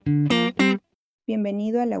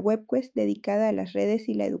Bienvenido a la webquest dedicada a las redes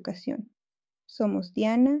y la educación. Somos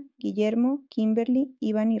Diana, Guillermo, Kimberly,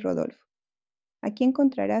 Iván y Rodolfo. Aquí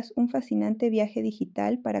encontrarás un fascinante viaje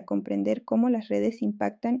digital para comprender cómo las redes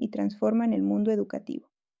impactan y transforman el mundo educativo.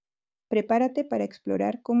 Prepárate para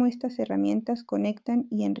explorar cómo estas herramientas conectan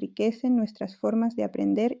y enriquecen nuestras formas de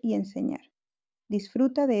aprender y enseñar.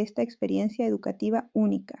 Disfruta de esta experiencia educativa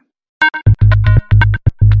única.